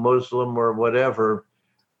or a Muslim or whatever.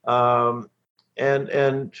 And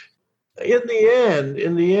in the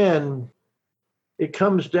end, it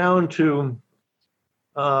comes down to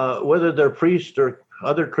whether they're priests or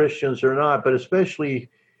other Christians or not, but especially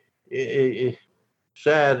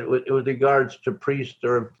sad with regards to priests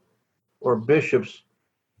or bishops,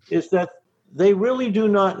 is that they really do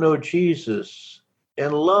not know Jesus.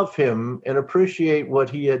 and love him and appreciate what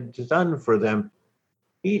he had done for them.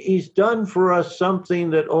 He's done for us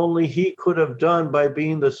something that only he could have done by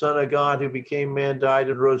being the Son of God who became man, died,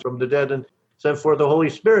 and rose from the dead, and sent forth the Holy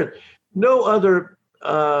Spirit. No other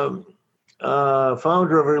founder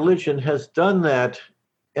of religion has done that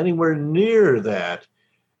anywhere near that.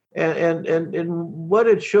 And what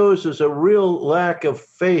it shows is a real lack of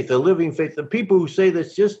faith, a living faith. The people who say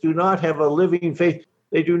this just do not have a living faith.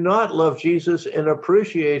 They do not love Jesus and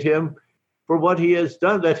appreciate him for what he has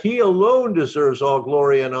done, that he alone deserves all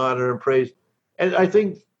glory and honor and praise. And I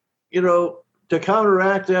think, to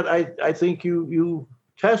counteract that, I think you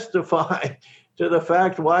testify to the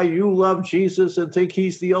fact why you love Jesus and think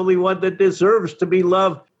he's the only one that deserves to be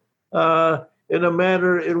loved in a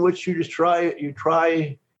manner in which you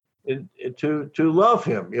try to love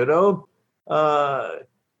him.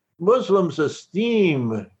 Muslims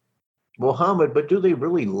esteem Muhammad, but do they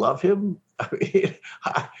really love him?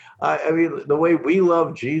 I mean, the way we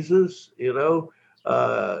love Jesus, can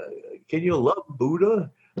you love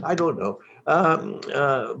Buddha? I don't know.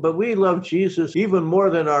 But we love Jesus even more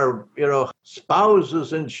than our,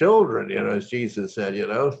 spouses and children, as Jesus said,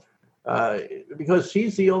 because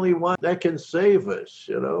he's the only one that can save us.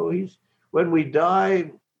 When we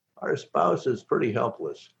die, our spouse is pretty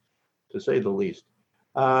helpless, to say the least.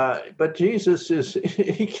 But Jesus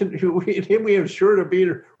we are sure to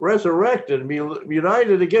be resurrected and be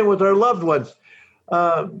united again with our loved ones.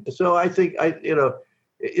 So I think I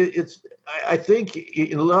think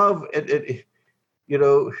in love,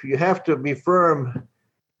 you have to be firm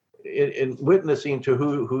in witnessing to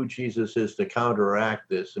who Jesus is to counteract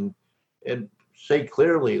this and say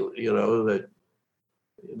clearly, that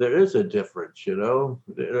there is a difference.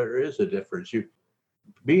 There is a difference.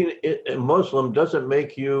 Being a Muslim doesn't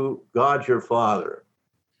make you God your father.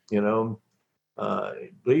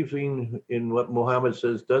 Believing in what Muhammad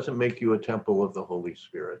says doesn't make you a temple of the Holy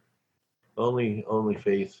Spirit. Only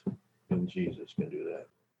faith in Jesus can do that.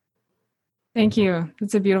 Thank you.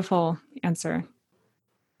 That's a beautiful answer.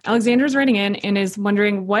 Alexander's writing in and is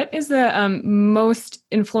wondering, what is the most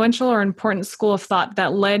influential or important school of thought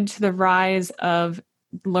that led to the rise of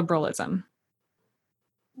liberalism?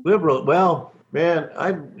 Well, man,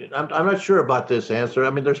 I'm not sure about this answer. I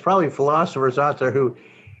mean, there's probably philosophers out there who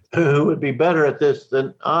would be better at this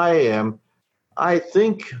than I am. I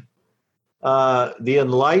think the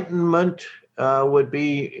Enlightenment would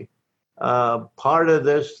be part of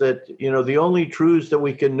this. That the only truths that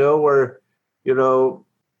we can know are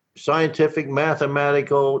scientific,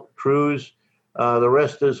 mathematical truths. The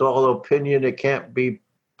rest is all opinion. It can't be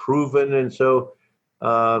proven, and so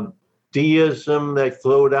deism that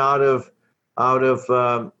flowed out of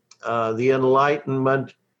the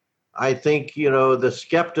Enlightenment. I think the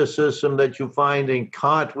skepticism that you find in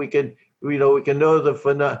Kant. We can know the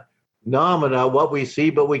phenomena, what we see,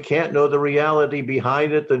 but we can't know the reality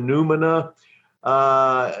behind it, the noumena.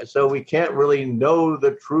 So we can't really know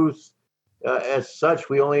the truth as such.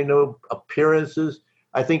 We only know appearances.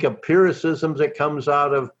 I think empiricism that comes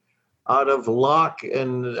out of Locke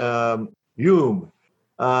and Hume.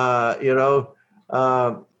 That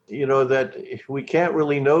we can't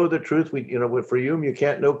really know the truth. For Hume, you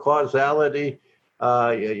can't know causality.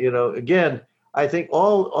 Again, I think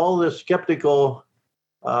all the skeptical,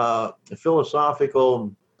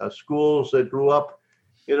 philosophical schools that grew up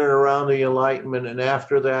in and around the Enlightenment and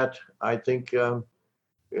after that, I think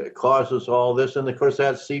it causes all this. And of course,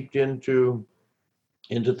 that seeped into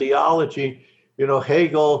theology.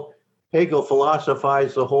 Hegel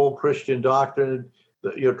philosophized the whole Christian doctrine.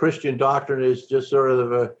 Christian doctrine is just sort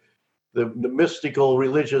of the mystical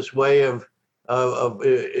religious way of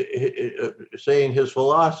saying his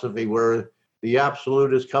philosophy, where the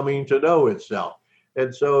absolute is coming to know itself.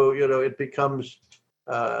 And so, it becomes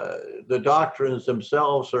the doctrines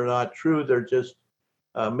themselves are not true. They're just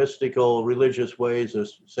mystical religious ways of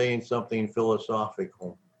saying something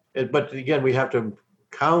philosophical. But again, we have to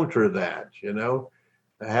counter that,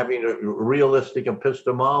 having a realistic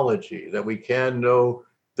epistemology that we can know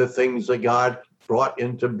the things that God brought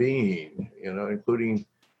into being, including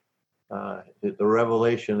the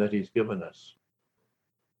revelation that he's given us.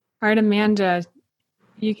 All right, Amanda,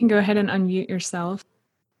 you can go ahead and unmute yourself.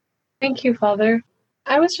 Thank you, Father.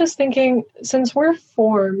 I was just thinking, since we're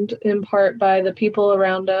formed in part by the people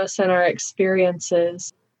around us and our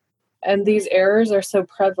experiences, and these errors are so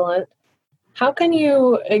prevalent, how can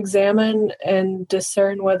you examine and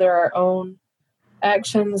discern whether our own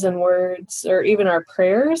actions and words, or even our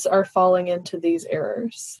prayers, are falling into these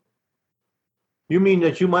errors? You mean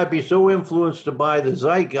that you might be so influenced by the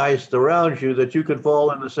zeitgeist around you that you could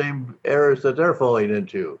fall in the same errors that they're falling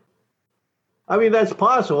into? I mean, that's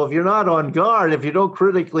possible if you're not on guard, if you don't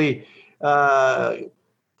critically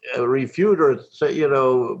refute or say,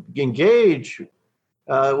 engage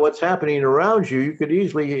what's happening around you. You could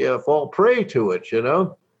easily fall prey to it.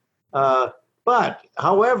 But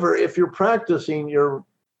however, if you're practicing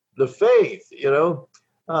the faith,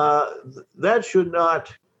 that should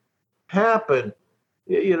not happen.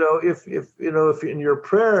 If in your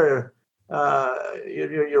prayer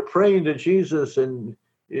you're praying to Jesus and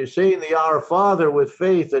you're saying the Our Father with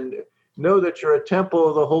faith, and know that you're a temple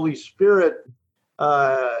of the Holy Spirit,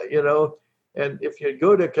 and if you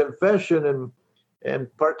go to confession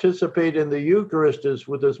and participate in the Eucharist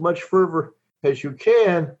with as much fervor as you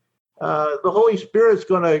can, the Holy Spirit's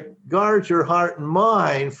going to guard your heart and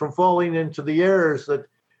mind from falling into the errors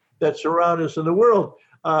that surround us in the world.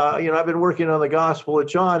 I've been working on the Gospel of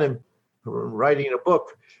John and writing a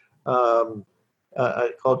book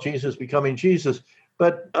called Jesus Becoming Jesus.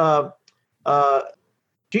 But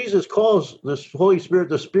Jesus calls this Holy Spirit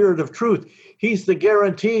the Spirit of truth. He's the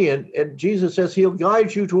guarantee, and Jesus says he'll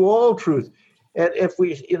guide you to all truth. And if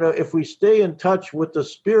we stay in touch with the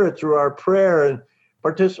Spirit through our prayer and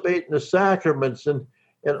participate in the sacraments and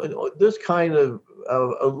this kind of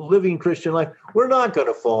a living Christian life, we're not going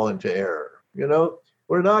to fall into error.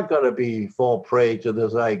 We're not going to fall prey to the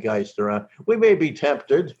zeitgeist around. We may be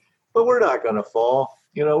tempted, but we're not going to fall.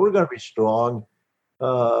 We're going to be strong.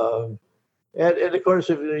 And of course,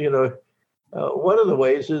 one of the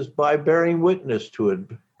ways is by bearing witness to it.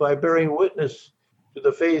 By bearing witness to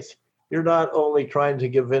the faith, you're not only trying to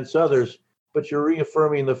convince others, but you're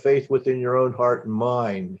reaffirming the faith within your own heart and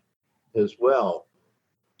mind as well.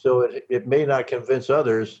 So it may not convince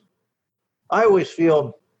others. I always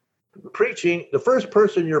feel preaching, the first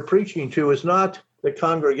person you're preaching to is not the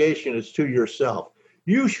congregation, it's to yourself.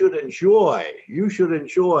 You should enjoy,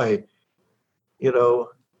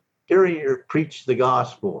 hearing you preach the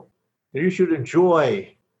gospel. You should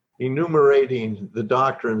enjoy enumerating the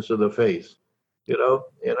doctrines of the faith.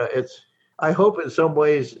 I hope in some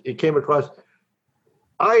ways it came across.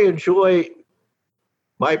 I enjoy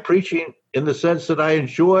my preaching in the sense that I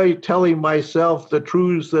enjoy telling myself the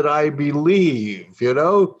truths that I believe.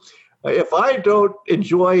 If I don't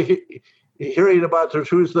enjoy hearing about the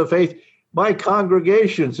truths of the faith, my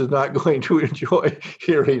congregations is not going to enjoy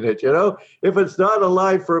hearing it. If it's not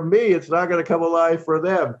alive for me, it's not going to come alive for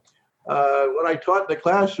them. When I taught in the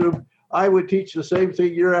classroom, I would teach the same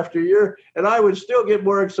thing year after year, and I would still get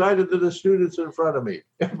more excited than the students in front of me.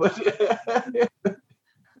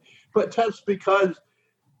 But that's because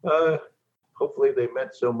hopefully they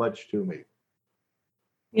meant so much to me.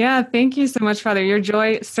 Yeah, thank you so much, Father. Your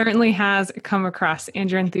joy certainly has come across, and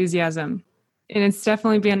your enthusiasm. And it's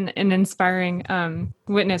definitely been an inspiring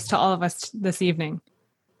witness to all of us this evening.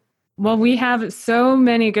 Well, we have so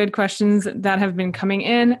many good questions that have been coming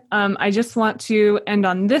in. I just want to end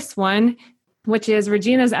on this one, which is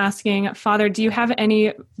Regina's asking, Father, do you have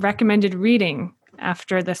any recommended reading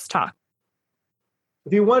after this talk?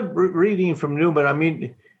 If you want reading from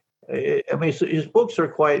Newman, his books are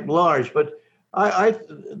quite large, but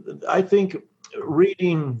I think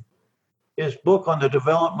reading his book on the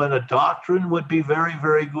development of doctrine would be very,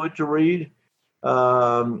 very good to read.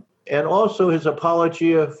 And also his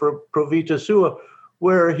Apologia for Pro Vita Sua,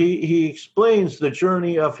 where he explains the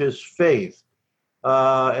journey of his faith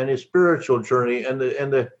and his spiritual journey and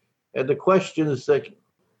the questions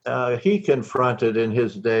that he confronted in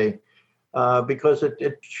his day, because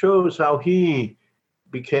it shows how he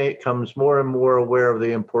becomes more and more aware of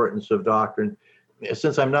the importance of doctrine.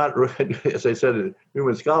 Since I'm not, as I said, a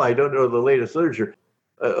Newman scholar, I don't know the latest literature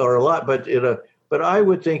or a lot, but I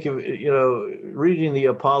would think of reading the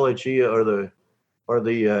Apologia or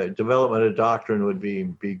the development of doctrine would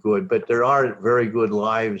be good. But there are very good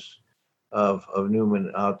lives of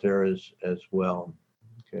Newman out there as well.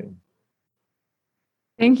 Okay.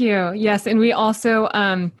 Thank you. Yes, and we also,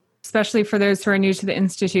 especially for those who are new to the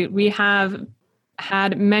Institute, we have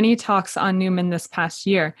had many talks on Newman this past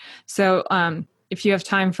year. So if you have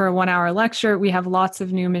time for a 1-hour lecture, we have lots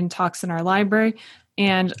of Newman talks in our library.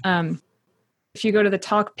 And if you go to the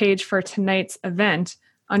talk page for tonight's event,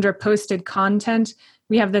 under posted content,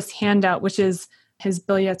 we have this handout, which is his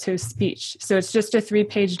Billetto speech. So it's just a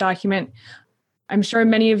 3-page document. I'm sure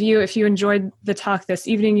many of you, if you enjoyed the talk this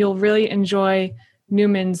evening, you'll really enjoy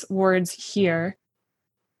Newman's words here.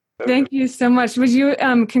 Thank you so much. Would you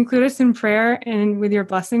conclude us in prayer and with your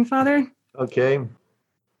blessing, Father? Okay.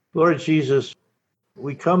 Lord Jesus,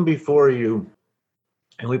 we come before you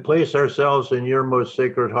and we place ourselves in your most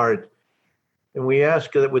sacred heart. And we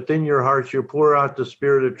ask that within your hearts you pour out the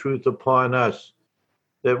Spirit of truth upon us,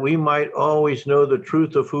 that we might always know the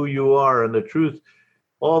truth of who you are and the truth,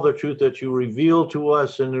 all the truth that you reveal to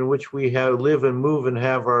us and in which we have live and move and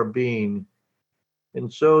have our being.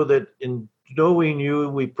 And so that in knowing you,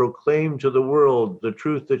 we proclaim to the world the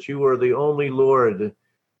truth that you are the only Lord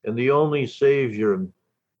and the only Savior. And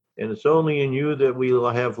it's only in you that we will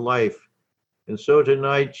have life. And so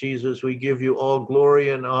tonight, Jesus, we give you all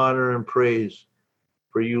glory and honor and praise,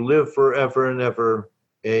 for you live forever and ever.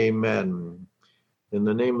 Amen. In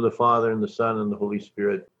the name of the Father, and the Son, and the Holy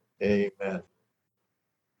Spirit. Amen.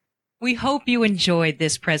 We hope you enjoyed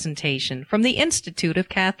this presentation from the Institute of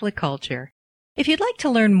Catholic Culture. If you'd like to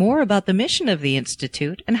learn more about the mission of the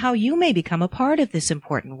Institute and how you may become a part of this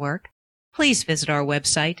important work, please visit our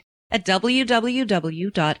website at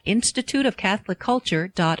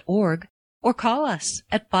www.instituteofcatholicculture.org or call us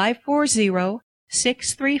at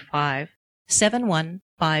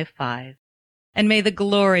 540-635-7155. And may the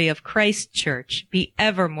glory of Christ Church be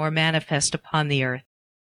ever more manifest upon the earth.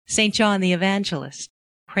 St. John the Evangelist,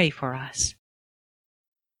 pray for us.